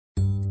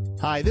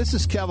Hi, this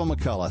is Kevin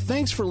McCullough.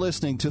 Thanks for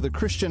listening to the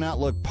Christian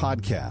Outlook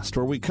podcast,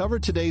 where we cover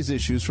today's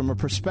issues from a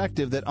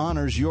perspective that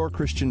honors your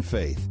Christian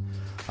faith.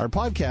 Our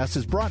podcast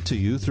is brought to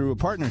you through a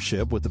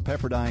partnership with the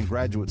Pepperdine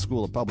Graduate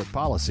School of Public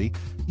Policy.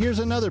 Here's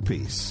another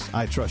piece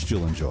I trust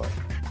you'll enjoy.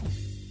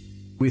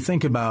 We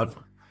think about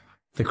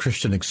the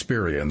Christian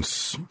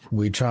experience.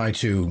 We try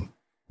to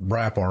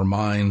wrap our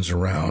minds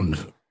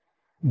around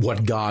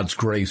what God's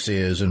grace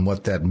is and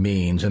what that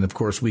means. And of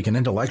course, we can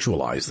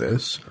intellectualize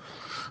this.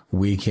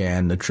 We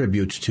can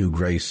attribute to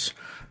grace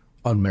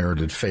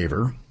unmerited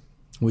favor.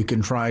 We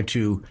can try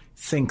to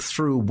think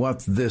through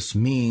what this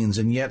means.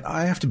 And yet,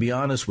 I have to be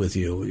honest with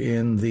you,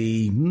 in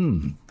the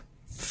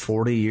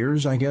 40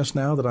 years, I guess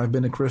now, that I've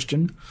been a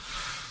Christian,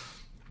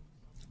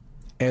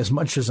 as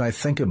much as I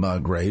think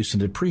about grace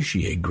and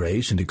appreciate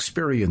grace and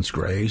experience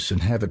grace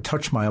and have it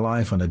touch my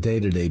life on a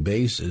day-to-day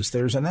basis,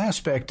 there's an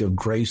aspect of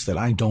grace that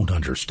I don't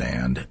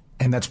understand,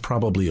 and that's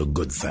probably a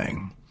good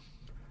thing.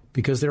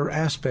 Because there are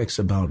aspects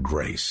about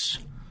grace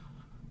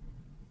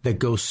that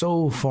go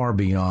so far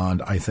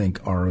beyond, I think,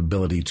 our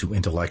ability to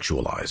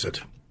intellectualize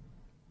it.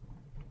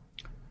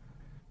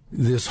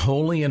 This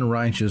holy and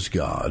righteous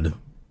God,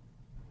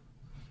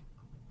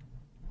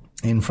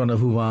 in front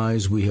of whose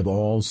eyes we have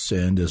all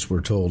sinned, as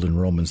we're told in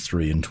Romans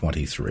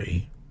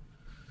 3:23,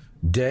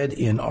 dead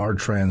in our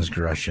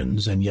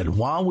transgressions, and yet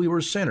while we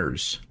were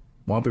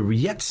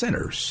yet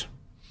sinners,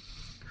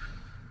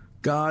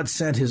 God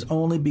sent his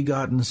only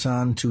begotten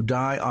Son to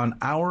die on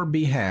our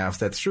behalf,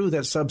 that through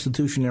that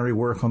substitutionary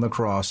work on the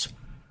cross,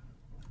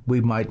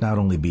 we might not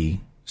only be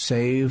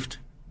saved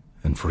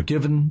and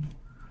forgiven,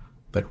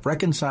 but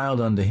reconciled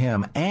unto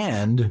him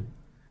and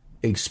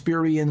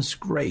experience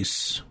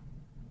grace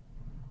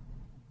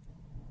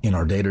in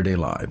our day-to-day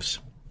lives.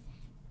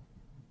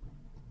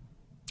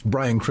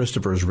 Brian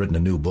Christopher has written a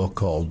new book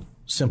called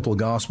Simple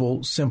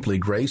Gospel, Simply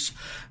Grace,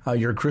 How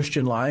Your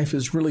Christian Life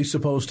is Really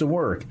Supposed to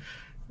Work.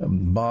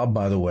 Bob,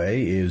 by the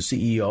way, is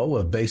CEO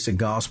of Basic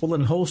Gospel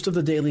and host of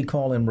the daily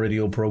call-in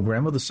radio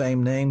program of the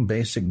same name,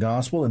 Basic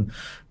Gospel. And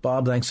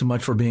Bob, thanks so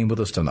much for being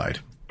with us tonight.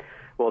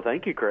 Well,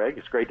 thank you, Craig.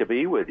 It's great to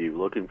be with you.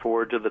 Looking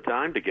forward to the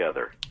time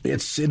together.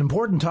 It's an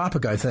important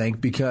topic, I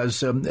think,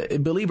 because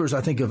believers,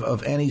 I think,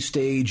 of any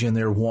stage in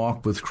their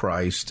walk with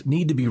Christ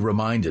need to be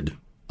reminded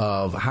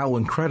of how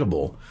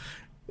incredible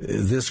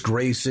this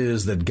grace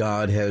is that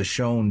God has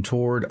shown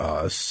toward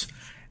us.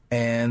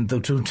 And the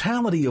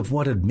totality of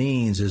what it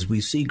means is we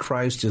see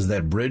Christ as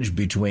that bridge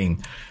between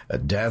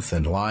death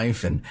and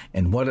life,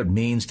 and what it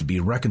means to be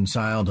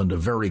reconciled unto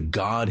very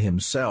God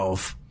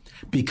himself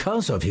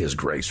because of his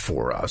grace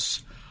for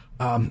us,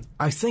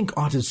 I think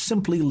ought to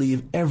simply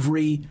leave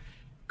every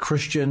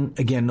Christian,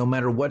 again, no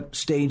matter what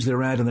stage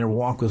they're at in their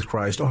walk with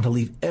Christ, ought to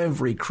leave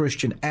every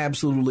Christian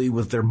absolutely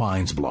with their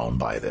minds blown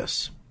by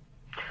this.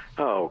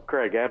 Oh,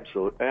 Craig,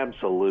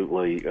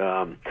 absolutely.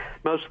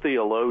 Most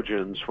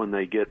theologians, when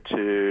they get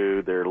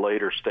to their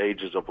later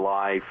stages of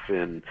life,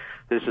 and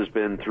this has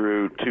been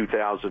through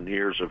 2,000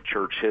 years of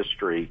church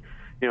history,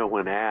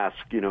 when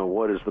asked,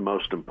 what is the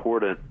most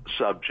important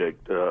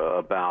subject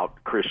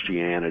about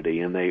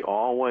Christianity, and they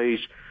always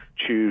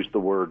choose the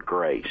word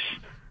grace.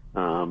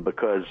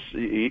 Because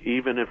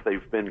even if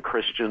they've been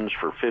Christians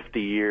for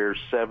 50 years,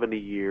 70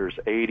 years,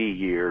 80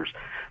 years,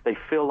 they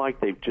feel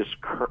like they've just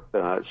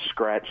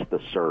scratched the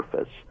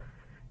surface.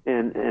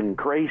 And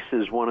grace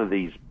is one of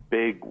these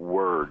big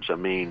words. I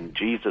mean,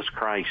 Jesus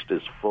Christ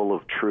is full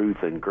of truth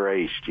and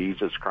grace.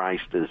 Jesus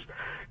Christ is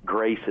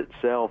grace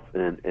itself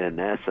in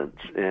essence.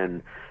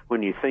 And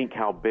when you think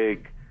how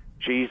big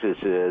Jesus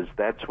is,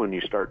 that's when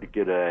you start to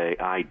get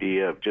an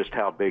idea of just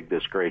how big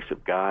this grace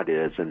of God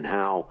is and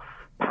how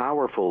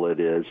powerful it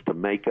is to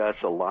make us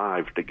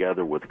alive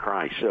together with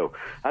Christ. So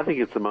I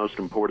think it's the most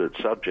important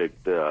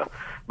subject,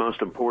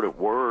 most important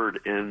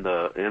word in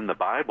the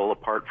Bible,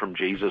 apart from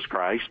Jesus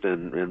Christ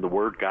and the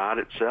Word God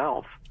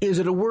itself. Is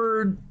it a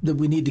word that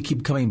we need to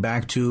keep coming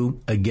back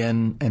to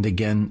again and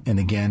again and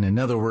again? In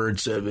other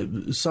words,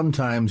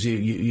 sometimes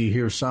you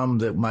hear some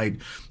that might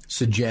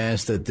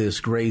suggest that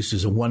this grace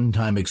is a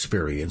one-time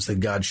experience,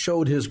 that God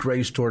showed his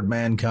grace toward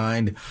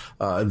mankind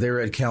there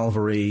at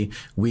Calvary.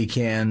 We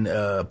can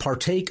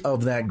partake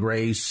of that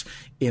grace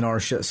in our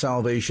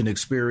salvation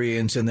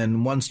experience, and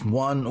then once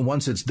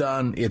it's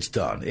done, it's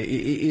done.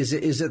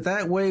 Is it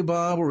that way,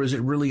 Bob, or is it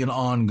really an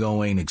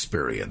ongoing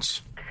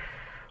experience?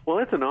 Well,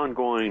 it's an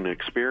ongoing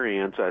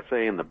experience. I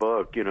say in the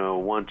book,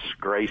 once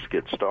grace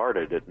gets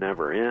started, it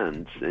never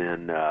ends.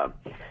 And,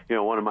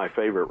 one of my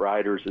favorite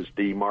writers is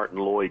D. Martin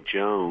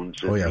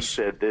Lloyd-Jones. And He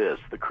said this: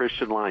 the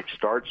Christian life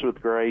starts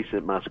with grace,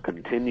 it must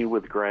continue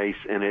with grace,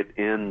 and it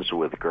ends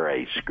with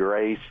grace.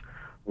 Grace,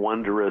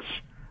 wondrous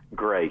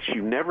grace.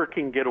 You never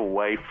can get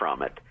away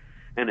from it.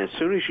 And as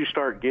soon as you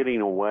start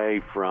getting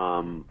away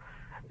from,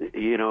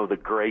 the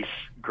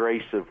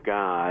grace of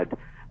God,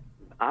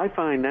 I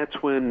find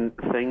that's when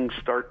things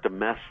start to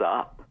mess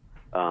up.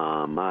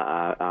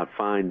 I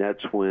find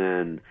that's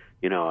when,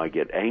 I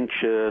get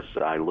anxious,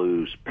 I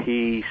lose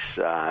peace,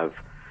 I've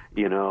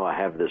I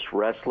have this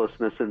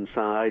restlessness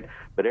inside.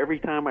 But every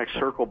time I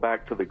circle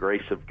back to the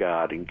grace of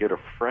God and get a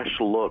fresh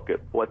look at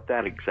what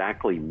that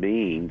exactly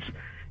means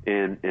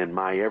in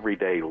my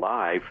everyday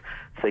life,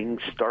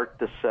 things start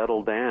to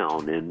settle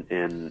down,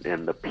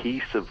 and the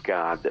peace of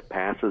God that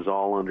passes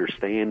all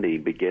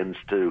understanding begins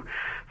to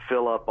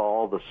fill up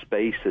all the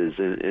spaces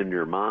in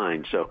your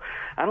mind. So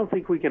I don't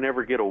think we can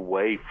ever get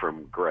away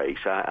from grace.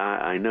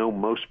 I know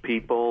most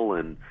people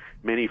and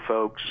many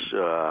folks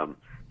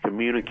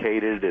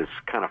communicate it as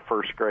kind of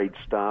first grade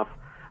stuff,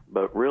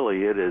 but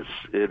really it is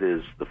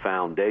the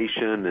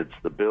foundation, it's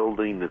the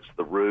building, it's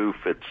the roof,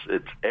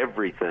 it's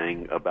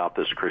everything about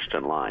this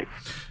Christian life.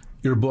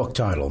 Your book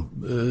title,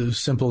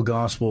 Simple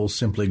Gospel,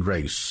 Simply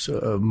Grace,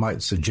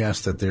 might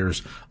suggest that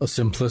there's a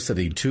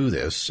simplicity to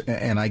this.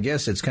 And I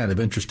guess it's kind of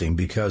interesting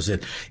because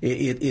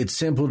it's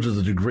simple to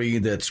the degree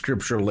that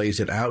Scripture lays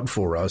it out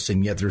for us,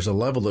 and yet there's a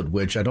level at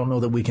which I don't know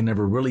that we can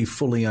ever really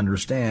fully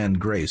understand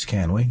grace,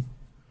 can we?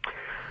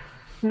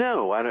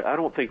 No, I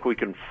don't think we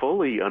can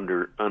fully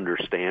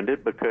understand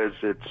it because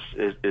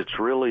it's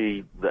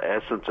really the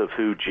essence of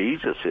who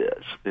Jesus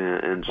is.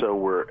 And so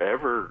we're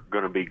ever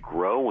going to be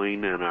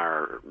growing in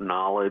our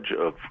knowledge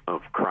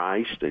of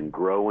Christ and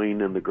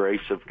growing in the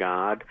grace of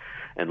God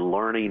and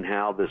learning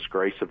how this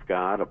grace of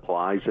God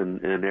applies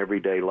in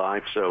everyday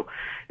life. So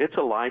it's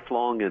a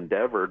lifelong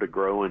endeavor to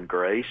grow in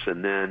grace,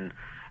 and then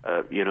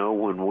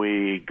when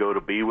we go to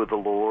be with the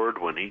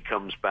Lord, when He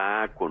comes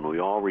back, when we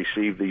all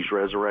receive these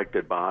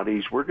resurrected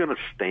bodies, we're going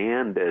to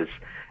stand as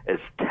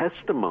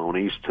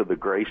testimonies to the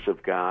grace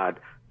of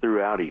God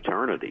throughout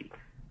eternity.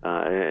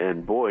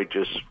 And boy,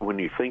 just when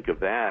you think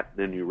of that,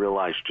 then you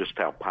realize just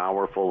how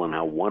powerful and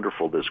how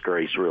wonderful this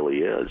grace really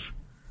is.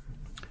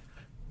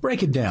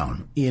 Break it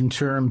down in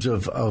terms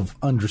of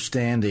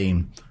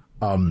understanding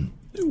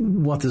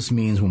what this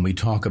means when we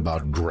talk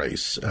about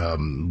grace.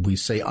 We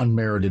say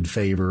unmerited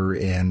favor,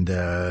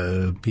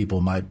 and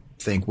people might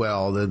think,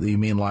 well, you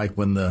mean like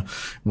when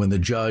the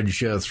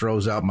judge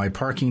throws out my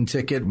parking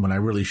ticket when I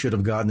really should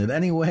have gotten it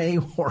anyway?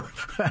 Or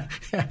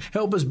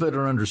help us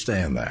better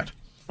understand that.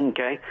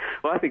 Okay.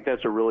 Well, I think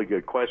that's a really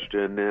good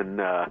question. And,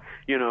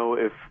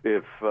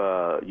 if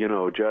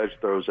a judge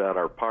throws out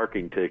our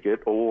parking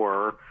ticket,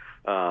 or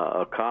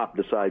a cop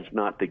decides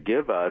not to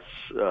give us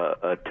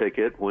a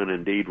ticket when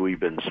indeed we've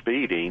been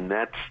speeding,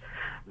 that's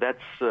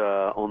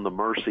on the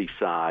mercy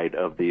side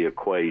of the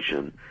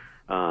equation.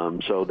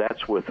 So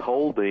that's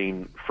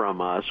withholding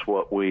from us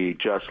what we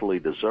justly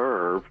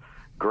deserve.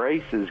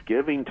 Grace is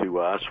giving to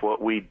us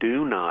what we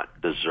do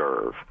not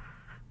deserve.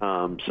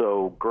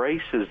 So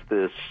grace is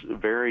this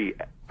very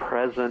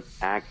present,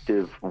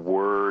 active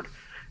word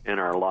in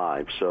our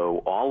lives.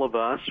 So all of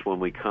us, when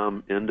we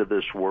come into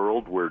this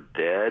world, we're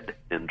dead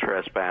in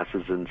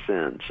trespasses and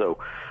sin. So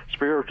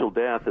spiritual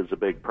death is a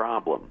big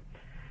problem.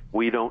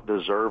 We don't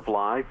deserve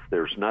life.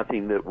 There's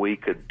nothing that we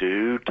could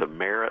do to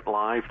merit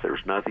life.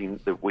 There's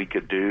nothing that we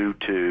could do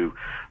to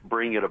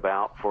bring it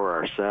about for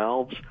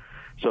ourselves.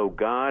 So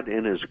God,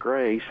 in His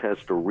grace, has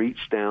to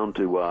reach down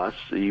to us,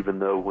 even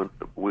though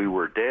we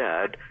were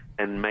dead,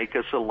 and make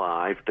us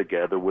alive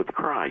together with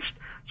Christ.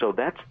 So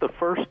that's the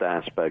first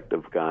aspect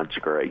of God's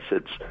grace.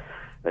 It's,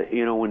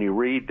 when you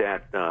read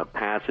that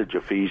passage,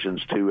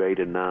 Ephesians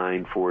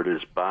 2:8-9, for it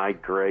is by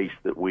grace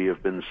that we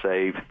have been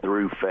saved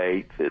through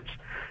faith.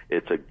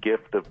 It's a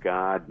gift of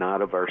God,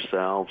 not of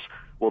ourselves.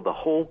 Well, the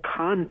whole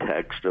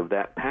context of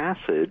that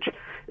passage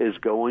is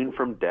going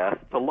from death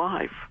to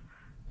life,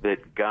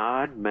 that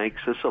God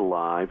makes us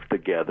alive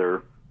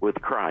together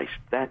with Christ.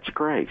 That's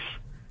grace.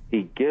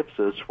 He gives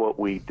us what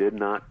we did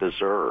not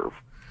deserve.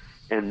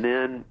 And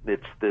then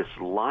it's this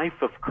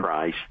life of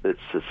Christ that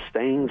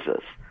sustains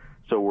us.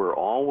 So we're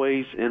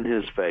always in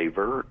His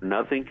favor.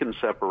 Nothing can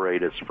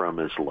separate us from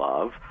His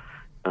love.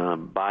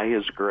 By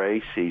His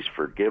grace, He's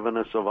forgiven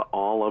us of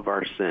all of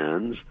our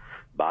sins.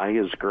 By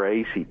His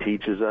grace, He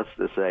teaches us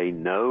to say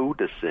no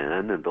to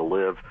sin and to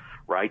live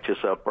righteous,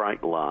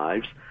 upright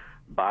lives.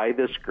 By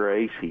this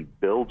grace, He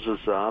builds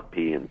us up.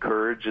 He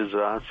encourages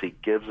us. He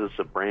gives us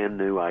a brand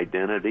new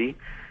identity.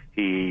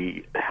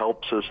 He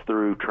helps us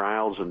through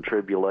trials and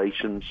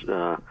tribulations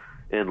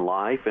in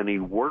life, and He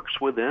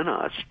works within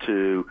us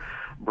to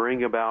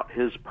bring about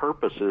His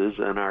purposes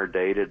in our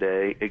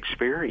day-to-day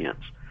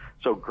experience.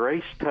 So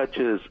grace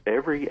touches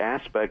every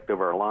aspect of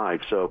our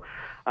life. So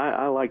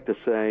I like to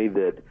say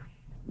that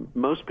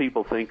most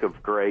people think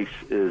of grace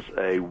as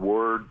a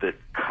word that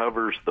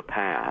covers the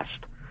past,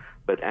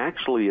 but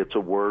actually it's a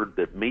word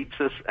that meets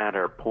us at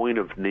our point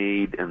of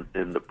need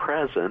in the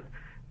present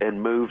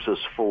and moves us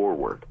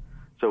forward.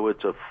 So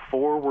it's a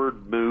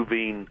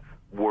forward-moving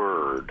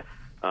word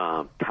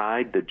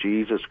tied to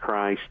Jesus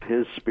Christ,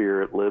 His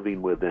Spirit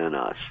living within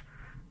us.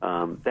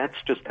 That's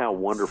just how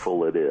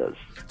wonderful it is.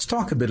 Let's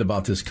talk a bit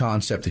about this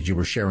concept that you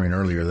were sharing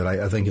earlier that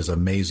I think is an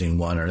amazing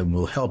one, and it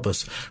will help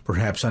us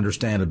perhaps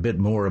understand a bit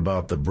more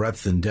about the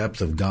breadth and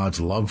depth of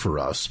God's love for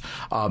us.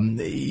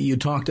 You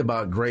talked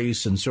about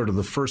grace and sort of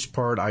the first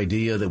part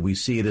idea that we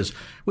see it as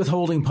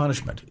withholding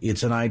punishment.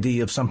 It's an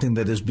idea of something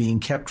that is being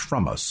kept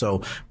from us.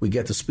 So we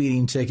get the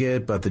speeding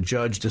ticket, but the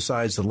judge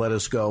decides to let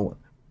us go,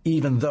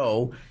 even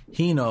though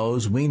he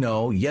knows, we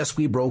know, yes,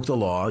 we broke the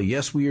law,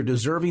 yes, we are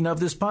deserving of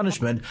this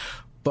punishment,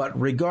 but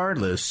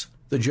regardless,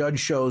 the judge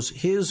shows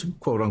his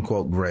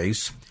quote-unquote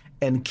grace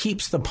and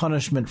keeps the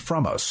punishment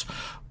from us.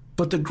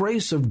 But the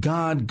grace of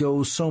God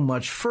goes so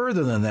much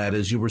further than that,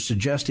 as you were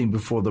suggesting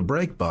before the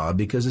break, Bob,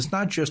 because it's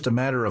not just a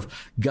matter of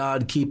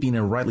God keeping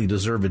a rightly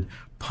deserved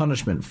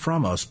punishment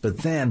from us, but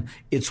then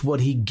it's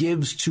what he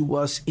gives to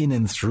us in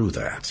and through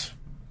that.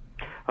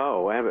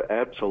 Oh,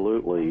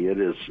 absolutely. It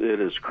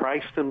is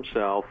Christ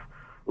himself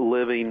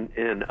living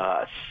in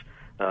us.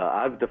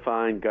 I've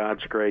defined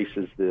God's grace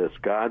as this: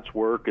 God's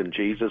work in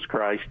Jesus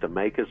Christ to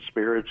make us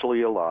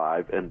spiritually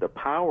alive and to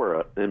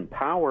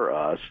empower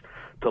us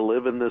to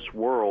live in this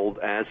world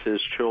as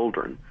his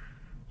children.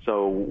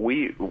 So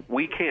we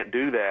can't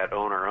do that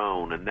on our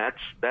own, and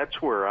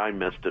that's where I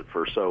missed it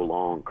for so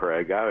long,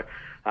 Craig.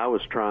 I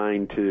was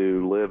trying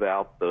to live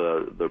out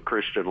the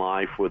Christian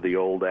life with the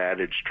old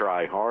adage,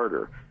 try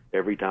harder.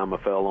 Every time I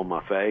fell on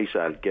my face,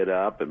 I'd get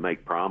up and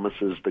make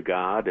promises to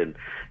God, and,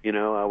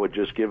 I would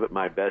just give it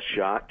my best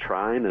shot,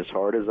 trying as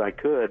hard as I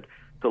could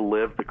to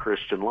live the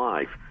Christian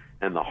life.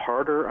 And the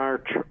harder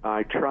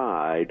I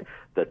tried,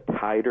 the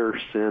tighter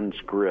sin's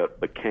grip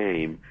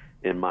became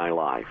in my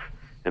life.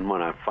 And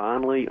when I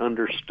finally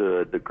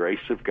understood the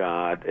grace of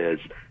God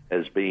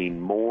as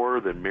being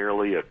more than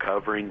merely a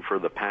covering for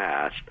the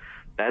past,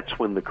 that's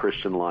when the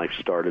Christian life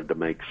started to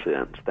make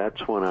sense.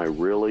 That's when I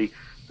really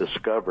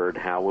discovered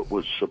how it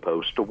was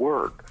supposed to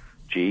work.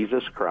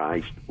 Jesus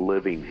Christ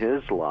living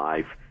his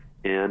life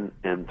in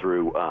and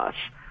through us.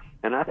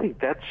 And I think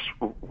that's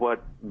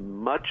what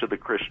much of the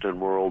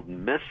Christian world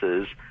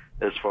misses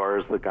as far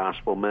as the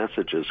gospel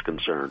message is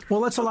concerned. Well,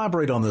 let's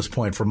elaborate on this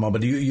point for a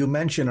moment. You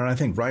mentioned, and I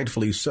think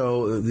rightfully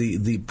so,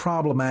 the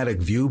problematic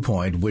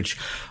viewpoint, which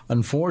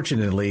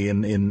unfortunately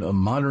in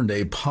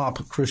modern-day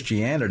pop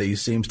Christianity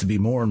seems to be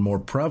more and more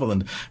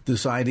prevalent,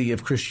 this idea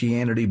of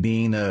Christianity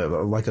being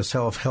like a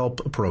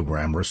self-help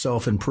program or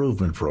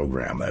self-improvement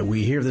program.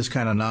 We hear this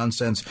kind of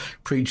nonsense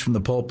preached from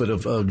the pulpit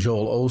of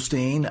Joel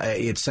Osteen.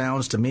 It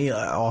sounds to me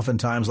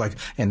oftentimes like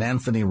an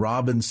Anthony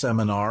Robbins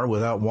seminar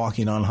without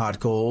walking on hot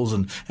coals,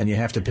 and you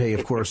have to pay,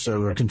 of course,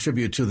 or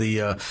contribute to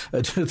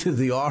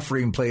the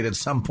offering plate at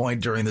some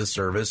point during the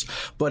service.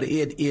 But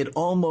it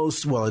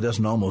almost, well, it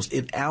doesn't almost,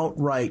 it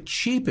outright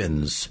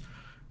cheapens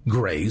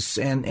grace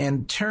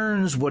and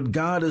turns what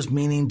God is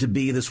meaning to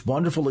be this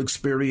wonderful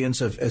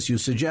experience of, as you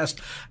suggest,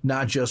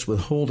 not just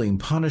withholding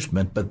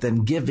punishment, but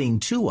then giving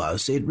to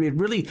us. It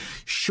really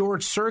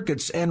short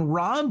circuits and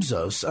robs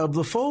us of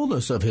the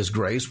fullness of his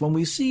grace when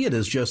we see it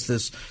as just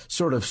this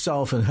sort of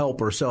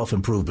self-help or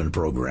self-improvement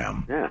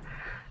program. Yeah.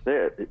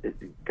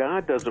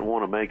 God doesn't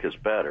want to make us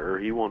better.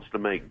 He wants to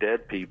make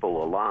dead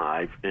people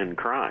alive in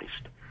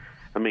Christ.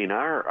 I mean,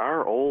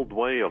 our old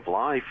way of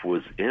life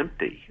was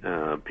empty.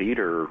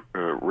 Peter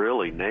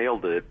really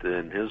nailed it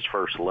in his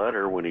first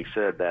letter when he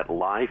said that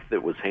life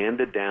that was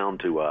handed down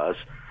to us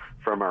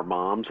from our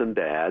moms and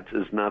dads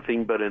is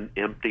nothing but an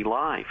empty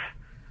life.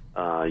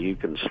 You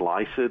can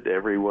slice it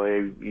every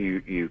way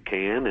you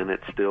can, and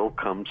it still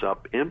comes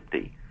up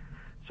empty.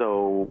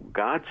 So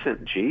God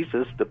sent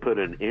Jesus to put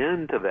an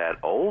end to that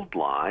old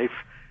life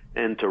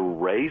and to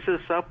raise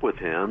us up with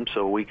him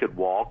so we could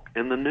walk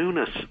in the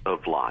newness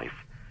of life.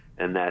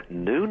 And that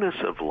newness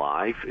of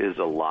life is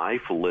a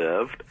life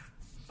lived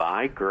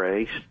by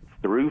grace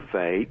through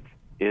faith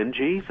in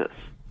Jesus.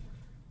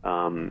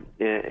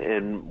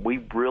 And we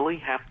really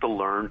have to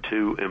learn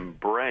to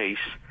embrace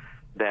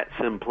that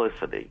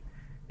simplicity.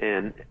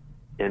 And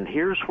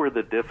here's where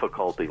the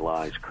difficulty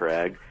lies,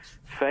 Craig.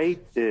 Faith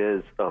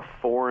is a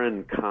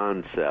foreign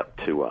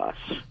concept to us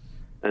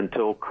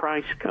until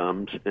Christ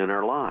comes in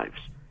our lives.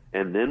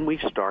 And then we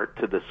start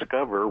to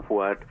discover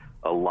what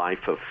a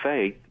life of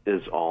faith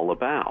is all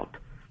about.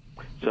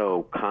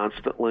 So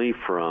constantly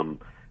from,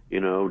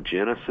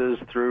 Genesis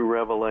through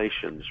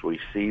Revelations, we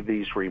see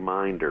these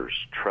reminders.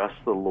 Trust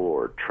the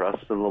Lord.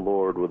 Trust in the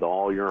Lord with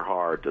all your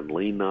heart and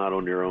lean not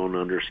on your own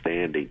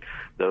understanding.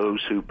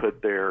 Those who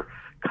put their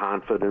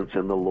confidence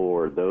in the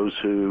Lord, those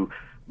who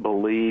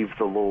believe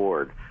the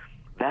Lord.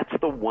 That's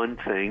the one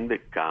thing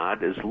that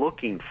God is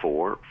looking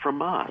for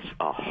from us,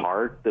 a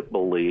heart that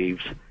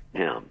believes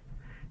him.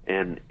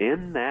 And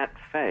in that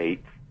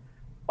faith,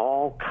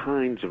 all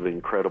kinds of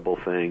incredible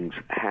things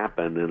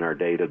happen in our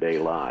day-to-day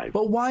lives.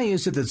 But why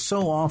is it that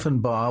so often,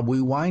 Bob, we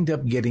wind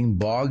up getting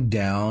bogged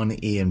down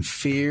in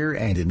fear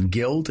and in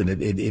guilt, and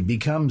it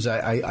becomes,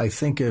 I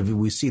think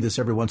we see this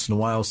every once in a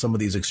while, some of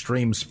these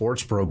extreme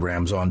sports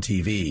programs on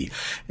TV,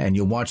 and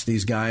you watch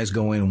these guys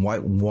going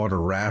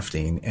whitewater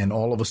rafting, and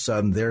all of a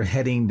sudden they're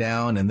heading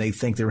down and they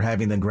think they're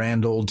having the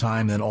grand old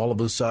time, and all of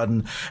a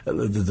sudden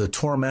the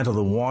torment of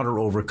the water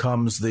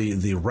overcomes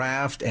the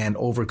raft and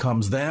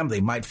overcomes them.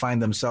 They might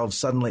find themselves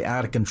suddenly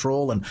out of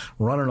control and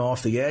running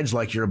off the edge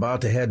like you're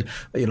about to head,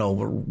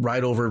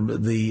 right over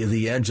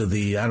the edge of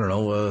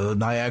the,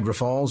 Niagara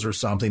Falls or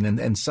something.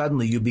 And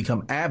suddenly you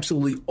become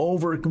absolutely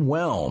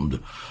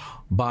overwhelmed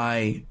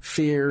by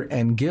fear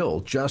and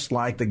guilt, just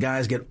like the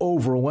guys get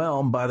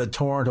overwhelmed by the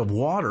torrent of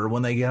water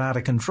when they get out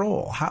of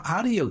control.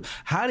 How do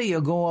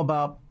you go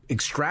about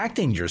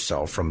extracting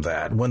yourself from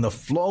that when the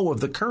flow of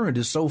the current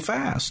is so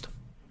fast?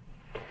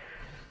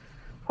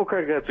 Well,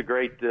 Craig, that's a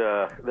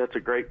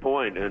great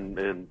point,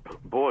 and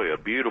boy, a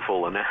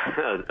beautiful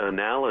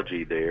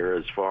analogy there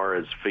as far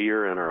as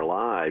fear in our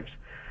lives.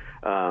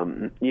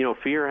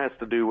 Fear has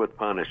to do with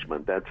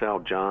punishment. That's how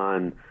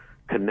John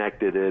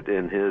connected it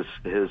in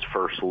his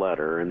first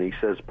letter, and he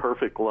says,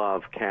 "Perfect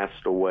love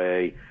casts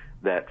away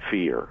that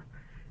fear."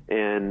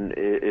 And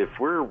if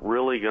we're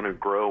really going to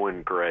grow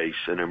in grace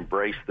and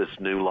embrace this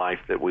new life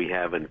that we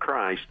have in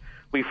Christ,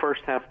 we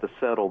first have to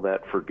settle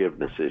that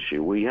forgiveness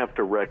issue. We have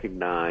to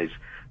recognize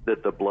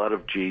that the blood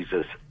of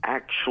Jesus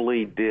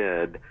actually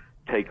did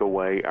take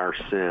away our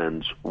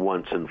sins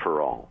once and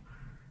for all.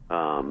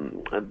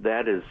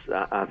 That is,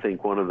 I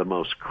think, one of the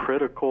most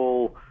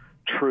critical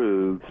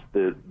truths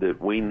that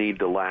we need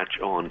to latch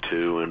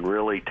onto and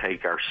really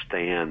take our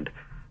stand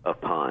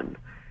upon.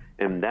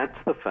 And that's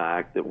the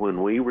fact that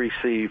when we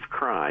receive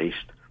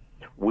Christ,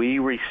 we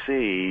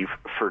receive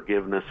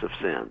forgiveness of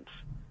sins.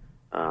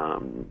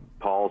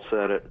 Paul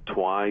said it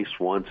twice,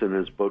 once in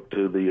his book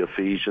to the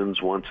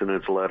Ephesians, once in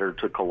his letter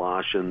to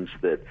Colossians,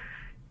 that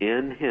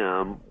in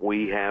him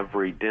we have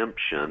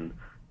redemption,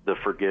 the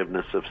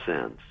forgiveness of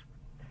sins.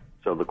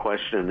 So the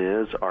question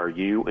is, are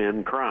you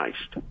in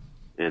Christ?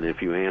 And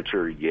if you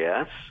answer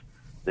yes,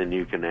 then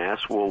you can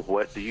ask, well,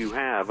 what do you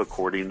have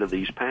according to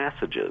these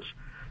passages?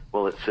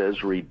 Well, it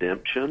says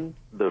redemption,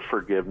 the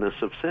forgiveness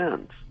of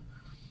sins.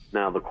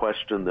 Now, the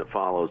question that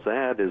follows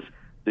that is,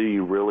 do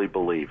you really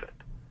believe it?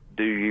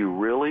 Do you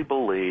really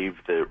believe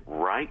that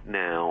right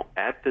now,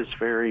 at this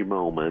very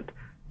moment,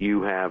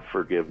 you have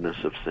forgiveness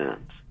of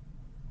sins?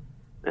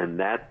 And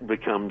that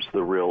becomes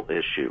the real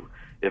issue.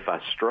 If I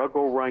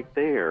struggle right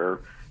there,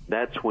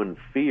 that's when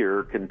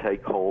fear can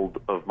take hold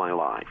of my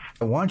life.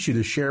 I want you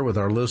to share with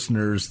our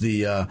listeners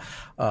the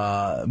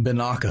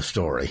Binaca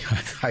story.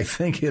 I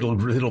think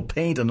it'll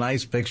paint a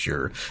nice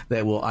picture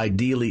that will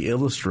ideally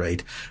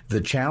illustrate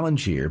the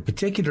challenge here,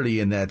 particularly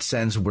in that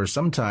sense where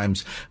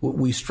sometimes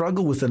we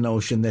struggle with the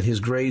notion that his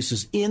grace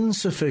is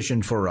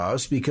insufficient for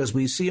us because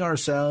we see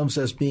ourselves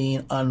as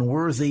being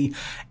unworthy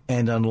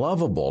and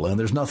unlovable, and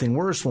there's nothing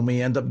worse when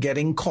we end up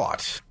getting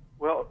caught.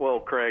 Well,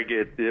 Craig,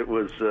 it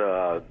was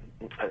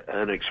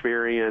an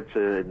experience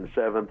in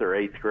 7th or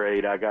 8th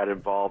grade. I got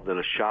involved in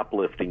a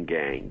shoplifting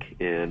gang,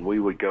 and we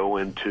would go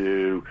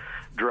into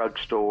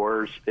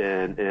drugstores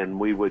and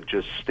we would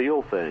just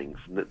steal things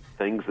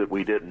that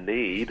we didn't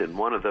need. And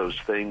one of those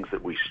things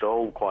that we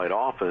stole quite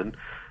often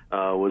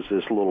was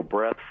this little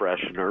breath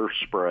freshener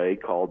spray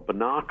called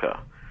Binaca.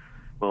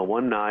 Well,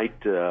 one night,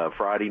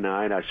 Friday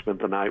night, I spent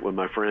the night with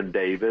my friend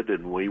David,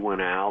 and we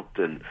went out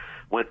and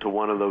went to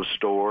one of those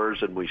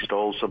stores, and we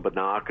stole some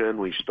Binaca, and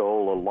we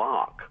stole a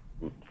lock.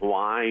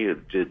 Why?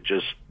 It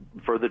just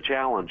for the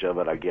challenge of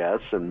it, I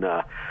guess. And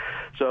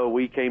so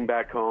we came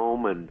back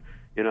home, and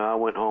I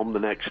went home the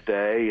next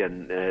day,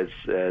 and as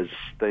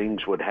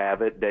things would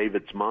have it,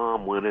 David's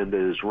mom went into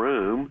his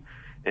room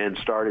and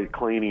started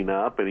cleaning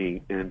up,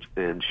 and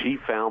she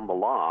found the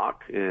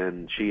lock,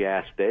 and she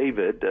asked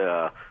David,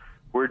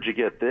 "Where'd you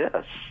get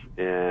this?"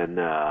 And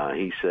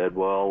he said,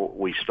 "Well,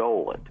 we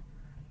stole it."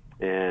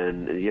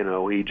 And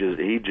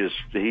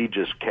he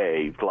just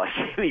caved like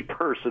any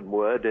person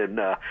would, and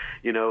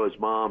as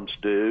moms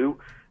do.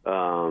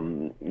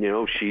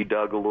 She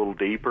dug a little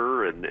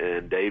deeper,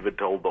 and David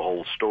told the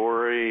whole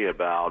story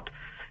about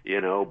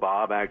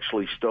Bob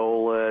actually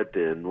stole it,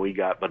 and we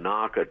got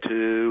Binaca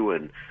too,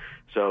 and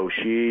so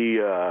she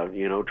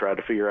tried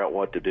to figure out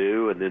what to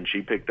do, and then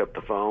she picked up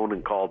the phone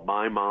and called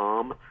my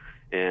mom.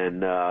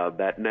 And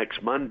that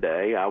next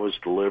Monday, I was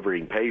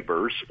delivering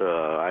papers.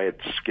 I had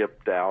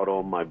skipped out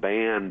on my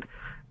band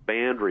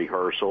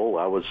rehearsal.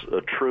 I was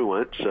a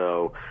truant,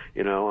 so,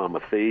 I'm a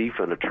thief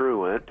and a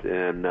truant.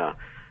 And,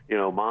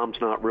 Mom's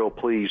not real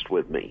pleased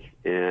with me.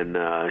 And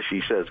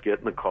she says, "Get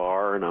in the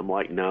car." And I'm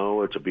like,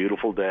 "No, it's a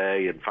beautiful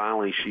day." And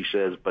finally she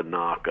says,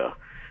 "Binaca."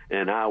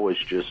 And I was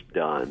just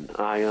done.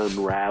 I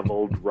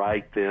unraveled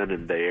right then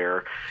and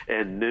there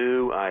and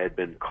knew I had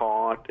been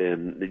caught.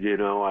 And,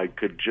 I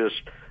could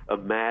just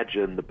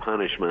imagine the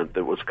punishment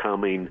that was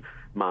coming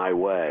my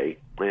way.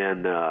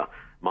 And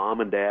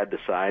Mom and Dad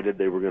decided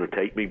they were going to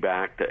take me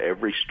back to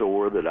every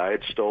store that I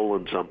had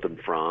stolen something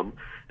from,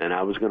 and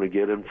I was going to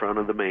get in front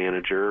of the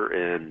manager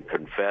and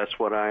confess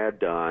what I had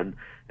done,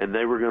 and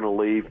they were going to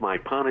leave my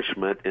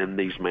punishment in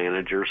these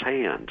managers'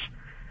 hands.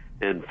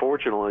 And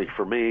fortunately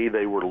for me,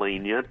 they were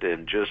lenient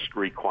and just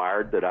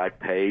required that I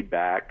pay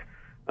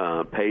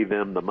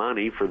them the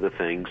money for the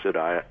things that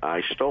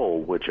I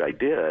stole, which I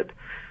did.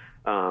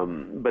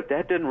 But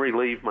that didn't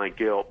relieve my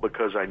guilt,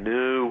 because I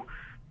knew,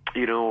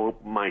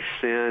 my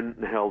sin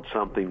held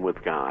something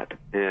with God.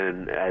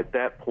 And at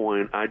that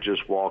point, I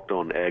just walked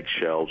on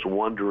eggshells,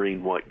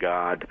 wondering what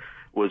God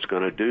was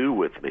going to do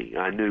with me.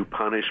 I knew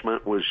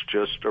punishment was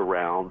just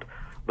around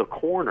the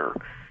corner.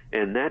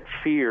 And that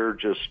fear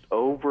just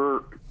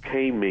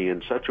overcame me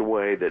in such a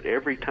way that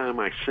every time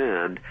I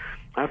sinned,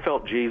 I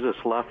felt Jesus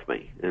left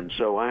me. And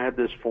so I had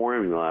this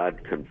formula.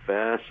 I'd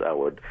confess, I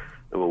would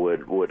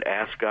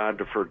ask God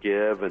to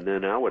forgive, and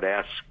then I would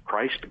ask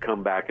Christ to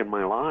come back in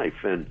my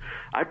life. And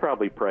I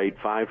probably prayed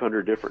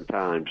 500 different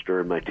times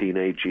during my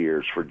teenage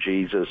years for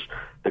Jesus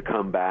to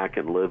come back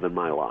and live in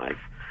my life,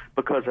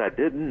 because I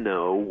didn't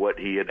know what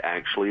he had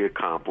actually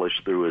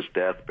accomplished through his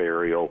death,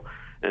 burial,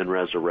 and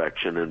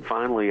resurrection. And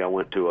finally, I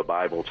went to a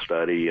Bible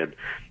study, and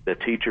the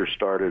teacher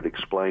started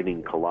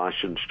explaining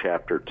Colossians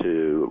chapter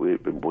 2.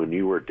 When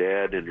you were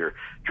dead in your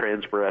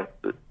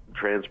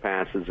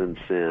trespasses and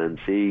sins,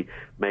 he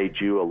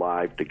made you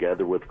alive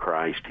together with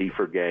Christ. He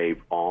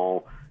forgave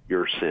all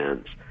your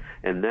sins.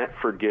 And that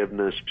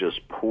forgiveness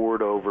just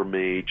poured over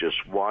me,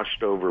 just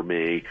washed over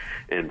me,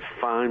 and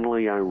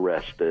finally I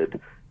rested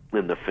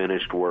in the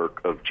finished work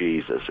of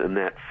Jesus. And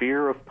that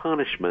fear of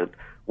punishment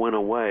went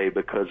away,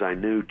 because I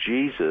knew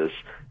Jesus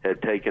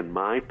had taken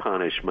my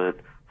punishment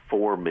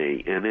for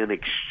me. And in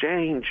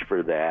exchange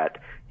for that,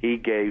 he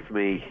gave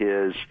me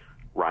his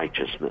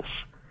righteousness.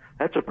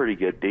 That's a pretty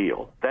good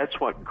deal. That's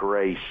what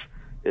grace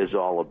is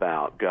all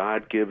about.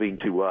 God giving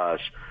to us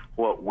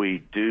what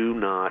we do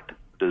not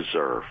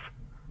deserve.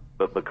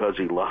 But because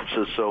he loves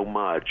us so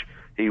much,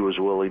 he was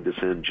willing to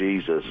send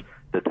Jesus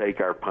to take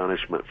our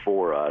punishment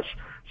for us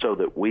so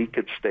that we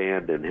could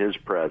stand in his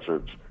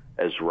presence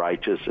as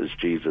righteous as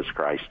Jesus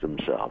Christ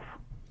himself.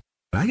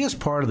 I guess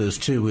part of this,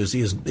 too,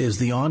 is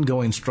the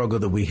ongoing struggle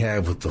that we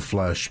have with the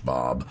flesh,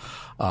 Bob.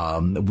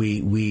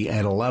 We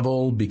at a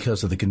level,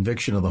 because of the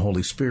conviction of the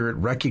Holy Spirit,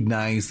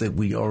 recognize that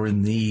we are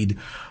in need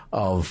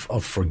of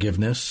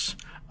forgiveness.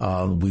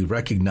 We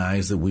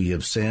recognize that we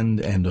have sinned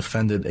and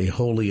offended a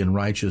holy and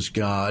righteous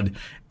God,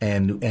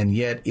 and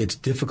yet it's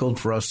difficult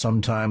for us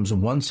sometimes,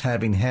 once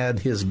having had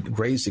his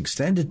grace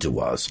extended to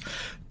us,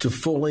 to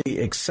fully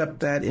accept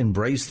that,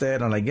 embrace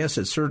that, and I guess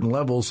at certain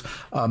levels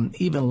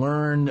even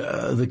learn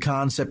the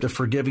concept of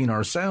forgiving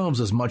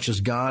ourselves as much as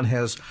God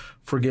has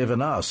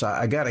forgiven us.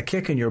 I got a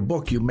kick in your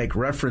book. You make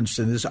reference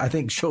to this, I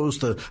think shows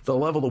the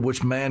level at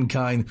which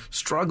mankind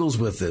struggles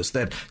with this,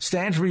 that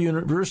Stanford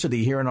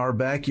University here in our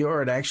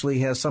backyard actually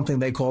has something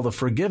they call the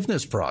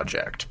Forgiveness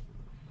Project.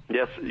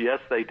 Yes,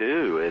 they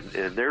do.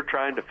 And they're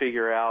trying to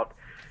figure out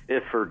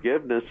if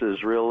forgiveness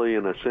is really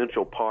an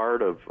essential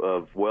part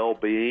of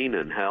well-being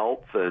and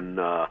health and,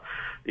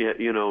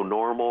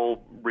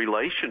 normal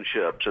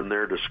relationships. And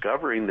they're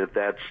discovering that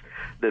that's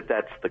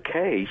the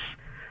case.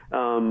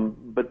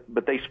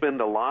 But they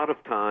spend a lot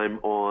of time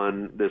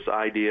on this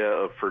idea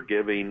of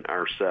forgiving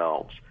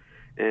ourselves.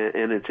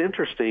 And it's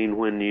interesting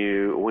when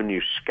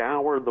you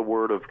scour the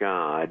Word of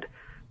God,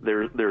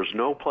 there's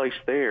no place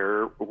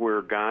there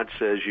where God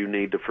says you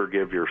need to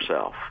forgive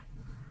yourself.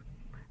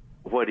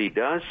 What he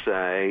does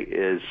say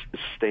is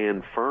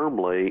stand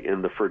firmly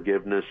in the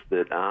forgiveness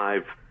that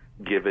I've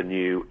given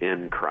you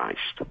in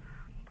Christ.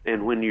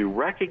 And when you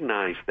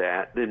recognize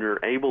that, then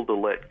you're able to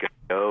let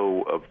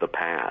go of the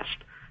past.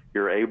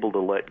 You're able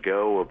to let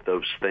go of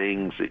those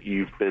things that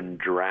you've been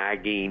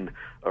dragging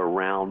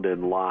around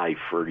in life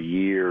for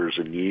years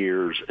and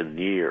years and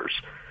years.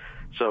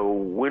 So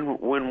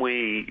when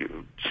we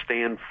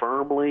stand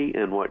firmly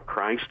in what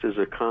Christ has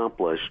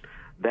accomplished,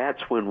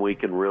 that's when we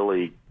can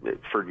really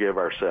forgive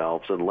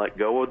ourselves and let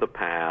go of the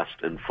past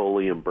and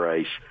fully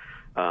embrace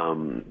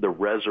the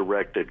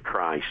resurrected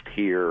Christ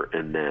here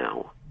and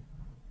now.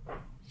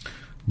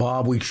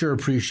 Bob, we sure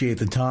appreciate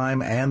the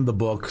time and the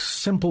book,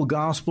 Simple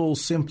Gospel,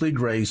 Simply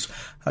Grace,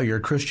 How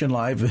Your Christian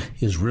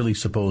Life is Really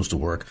Supposed to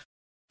Work.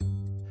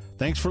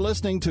 Thanks for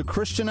listening to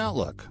Christian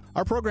Outlook.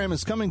 Our program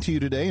is coming to you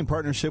today in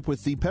partnership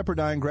with the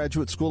Pepperdine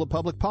Graduate School of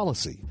Public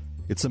Policy.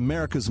 It's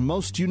America's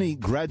most unique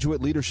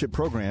graduate leadership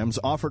programs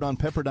offered on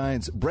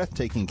Pepperdine's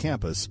breathtaking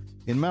campus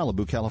in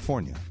Malibu,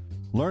 California.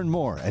 Learn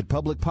more at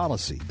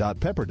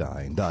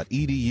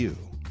publicpolicy.pepperdine.edu.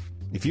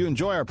 If you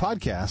enjoy our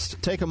podcast,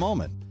 take a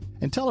moment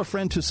and tell a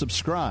friend to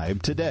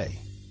subscribe today.